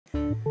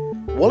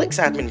Wallix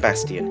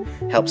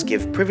AdminBastion helps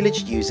give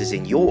privileged users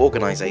in your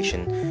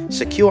organisation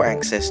secure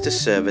access to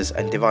servers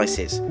and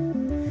devices,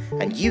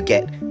 and you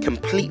get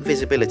complete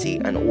visibility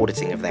and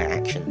auditing of their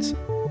actions,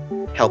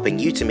 helping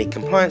you to meet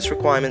compliance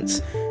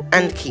requirements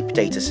and keep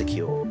data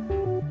secure.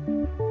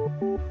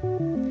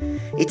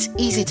 It's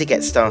easy to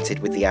get started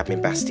with the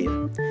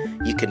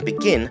AdminBastion. You can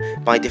begin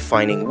by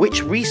defining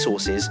which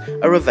resources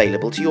are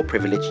available to your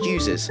privileged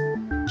users,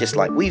 just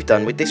like we've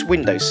done with this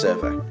Windows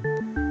server,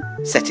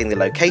 setting the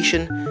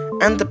location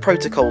and the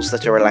protocols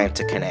that are allowed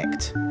to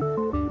connect.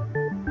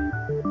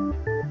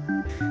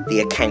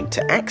 The account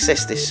to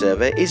access this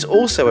server is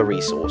also a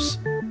resource,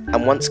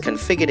 and once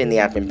configured in the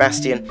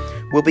AdminBastion,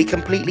 will be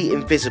completely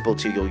invisible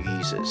to your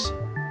users.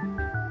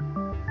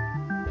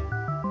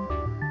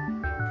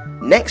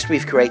 Next,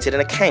 we've created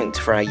an account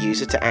for our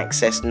user to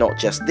access not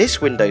just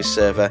this Windows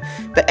server,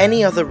 but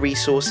any other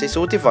resources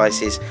or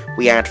devices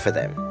we add for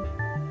them.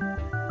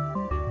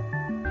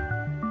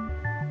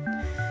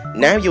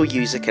 Now your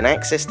user can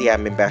access the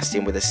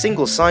AdminBastion with a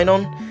single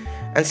sign-on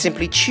and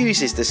simply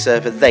chooses the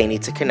server they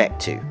need to connect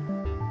to.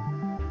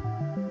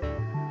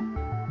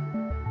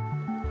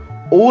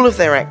 All of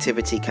their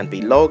activity can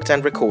be logged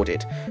and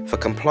recorded for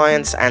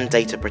compliance and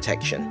data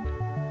protection.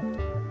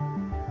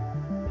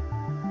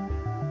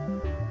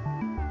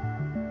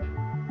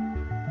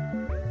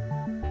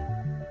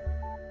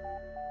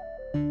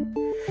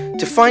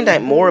 To find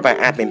out more about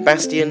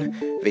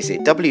AdminBastion,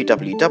 visit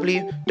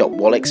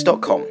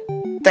www.wallix.com.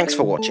 Thanks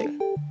for watching.